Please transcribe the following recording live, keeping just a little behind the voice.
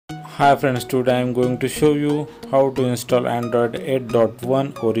Hi friends, today I am going to show you how to install Android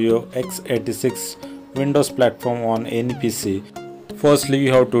 8.1 OREO x86 Windows platform on any PC. Firstly,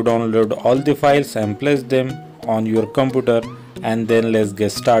 you have to download all the files and place them on your computer, and then let's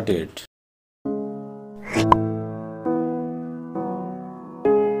get started.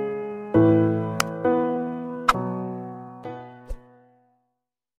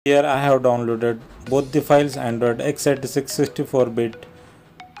 Here I have downloaded both the files, Android x86 64-bit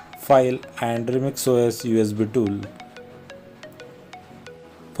file and Remix OS USB tool.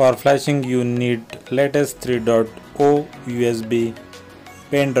 For flashing you need latest 3.0 USB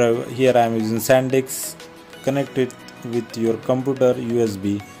pen drive. Here I am using SanDisk. Connect it with your computer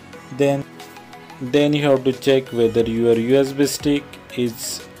USB. Then you have to check whether your USB stick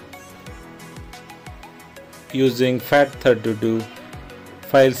is using FAT32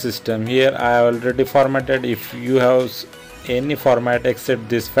 file system. Here I have already formatted. If you have any format except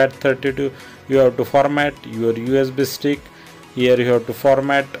this FAT32, you have to format your USB stick. Here you have to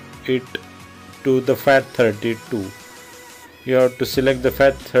format it to the FAT32. You have to select the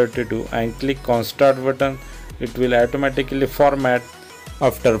FAT32 and click on start button. It will automatically format.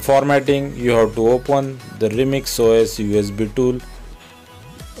 After formatting, you have to open the Remix OS USB tool,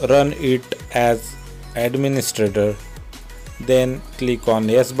 run it as administrator, then click on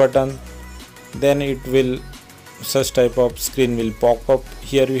yes button. Then it will such type of screen will pop up.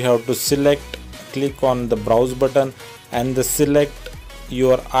 Here you have to click on the browse button and select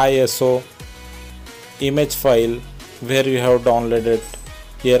your ISO image file where you have downloaded.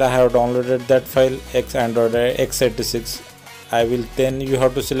 Here I have downloaded that file, Android x86. Then you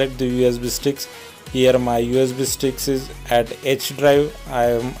have to select the USB sticks. Here my USB sticks is at H drive.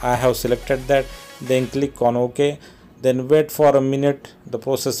 I have selected that. Then click on OK. Then wait for a minute, the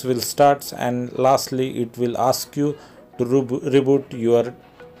process will start, and lastly it will ask you to reboot your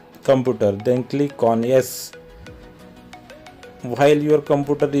computer. Then click on yes. While your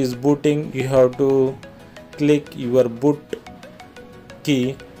computer is booting, you have to click your boot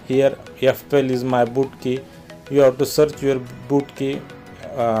key. Here F12 is my boot key. You have to search your boot key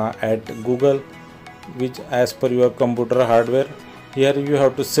at Google, which as per your computer hardware. Here you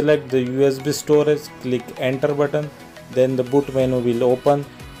have to select the USB storage, click enter button. Then the boot menu will open.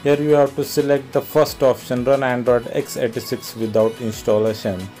 Here you have to select the first option, run Android x86 without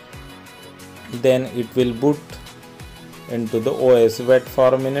installation. Then it will boot into the OS. Wait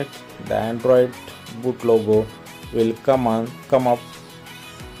for a minute. The Android boot logo will come up.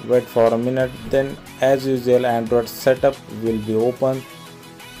 Wait for a minute. Then as usual Android setup will be open.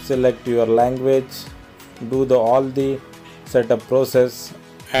 Select your language, do all the setup process,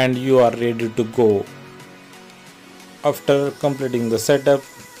 and you are ready to go. After completing the setup,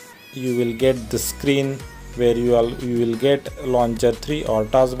 you will get the screen where you will get launcher 3 or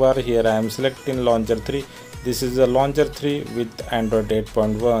taskbar. Here I am selecting launcher 3. This is a launcher 3 with Android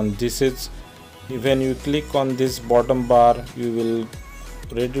 8.1. This is when you click on this bottom bar, you will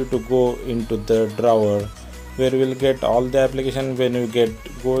ready to go into the drawer where you will get all the application. When you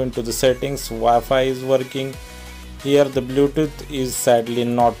go into the settings, Wi-Fi is working. Here the Bluetooth is sadly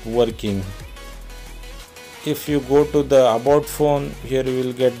not working. If you go to the about phone, here you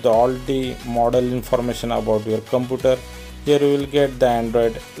will get all the model information about your computer. Here you will get the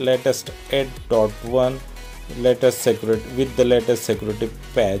Android latest 8.1 latest security with the latest security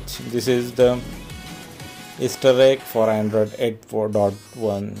patch. This is the Easter egg for Android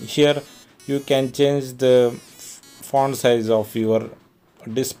 8.1. Here you can change the font size of your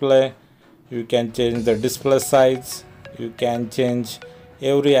display. You can change the display size. You can change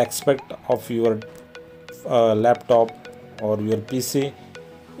every aspect of your laptop or your PC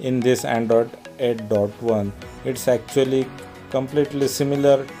in this Android 8.1. It's actually completely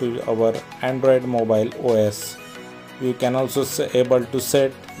similar to our Android mobile OS. You can also able to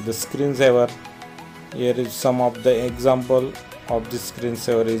set the screensaver. Here is some of the example of the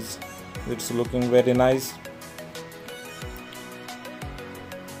screensaver. It's looking very nice.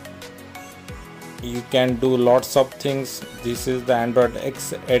 You can do lots of things. This is the Android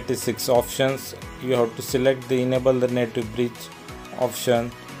x86 options. You have to select the enable the native bridge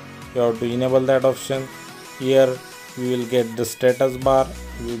option. You have to enable that option. Here you will get the status bar.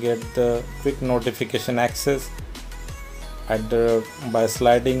 You get the quick notification access by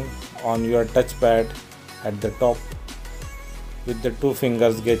sliding on your touchpad at the top with the 2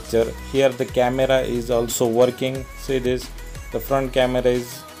 fingers gesture. Here the camera is also working. See this, the front camera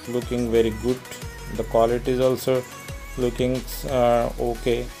is looking very good. The quality is also looking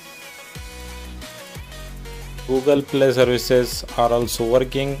okay. Google Play services are also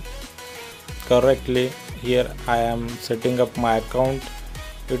working correctly. Here I am setting up my account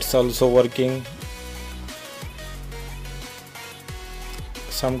it's also working.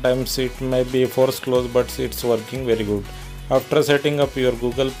 Sometimes it may be force close, but it's working very good. After setting up your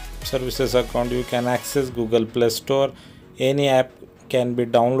Google Services account, you can access Google Play Store. Any app can be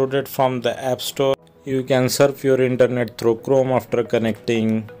downloaded from the App Store. You can surf your internet through Chrome after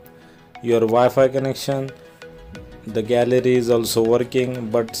connecting your Wi-Fi connection. The gallery is also working,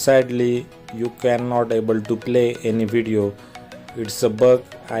 but sadly you cannot able to play any video. It's a bug,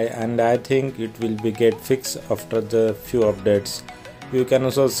 and I think it will be get fixed after the few updates. You can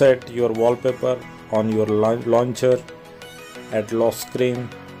also set your wallpaper on your launcher at lock screen,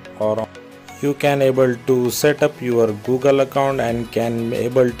 or you can able to set up your Google account and can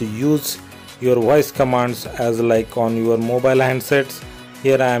able to use your voice commands as like on your mobile handsets.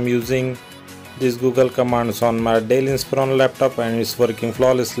 Here I am using these Google commands on my Dell Inspiron laptop and it's working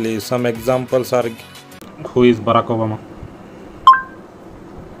flawlessly. Some examples are: who is Barack Obama?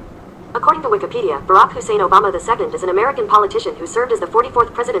 According to Wikipedia, Barack Hussein Obama II is an American politician who served as the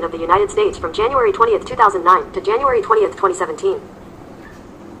 44th President of the United States from January 20th, 2009 to January 20th, 2017.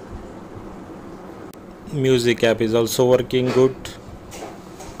 Music app is also working good.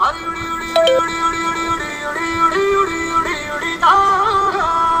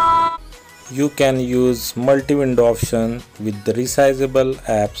 You can use multi-window option with the resizable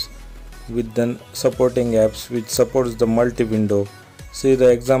apps with the supporting apps which supports the multi-window. See the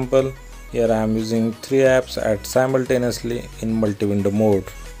example. Here I am using 3 apps at simultaneously in multi-window mode.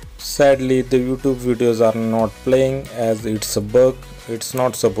 Sadly the YouTube videos are not playing as it's a bug. It's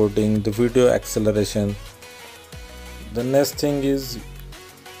not supporting the video acceleration. The next thing is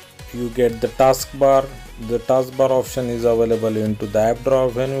you get the taskbar. The taskbar option is available into the app drawer.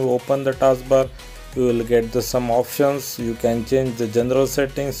 When you open the taskbar, you will get the some options. You can change the general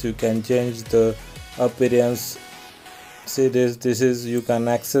settings, you can change the appearance. See this is you can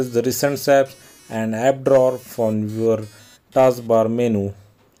access the recent apps and app drawer from your taskbar menu.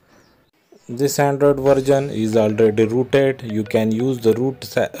 This Android version is already rooted. You can use the root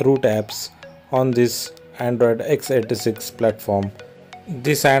apps on this Android x86 platform.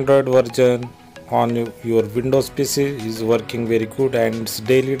 This Android version on your Windows PC is working very good and it's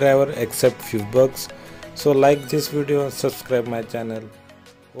daily driver except few bugs. So like this video, subscribe my channel.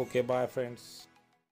 Okay, bye friends.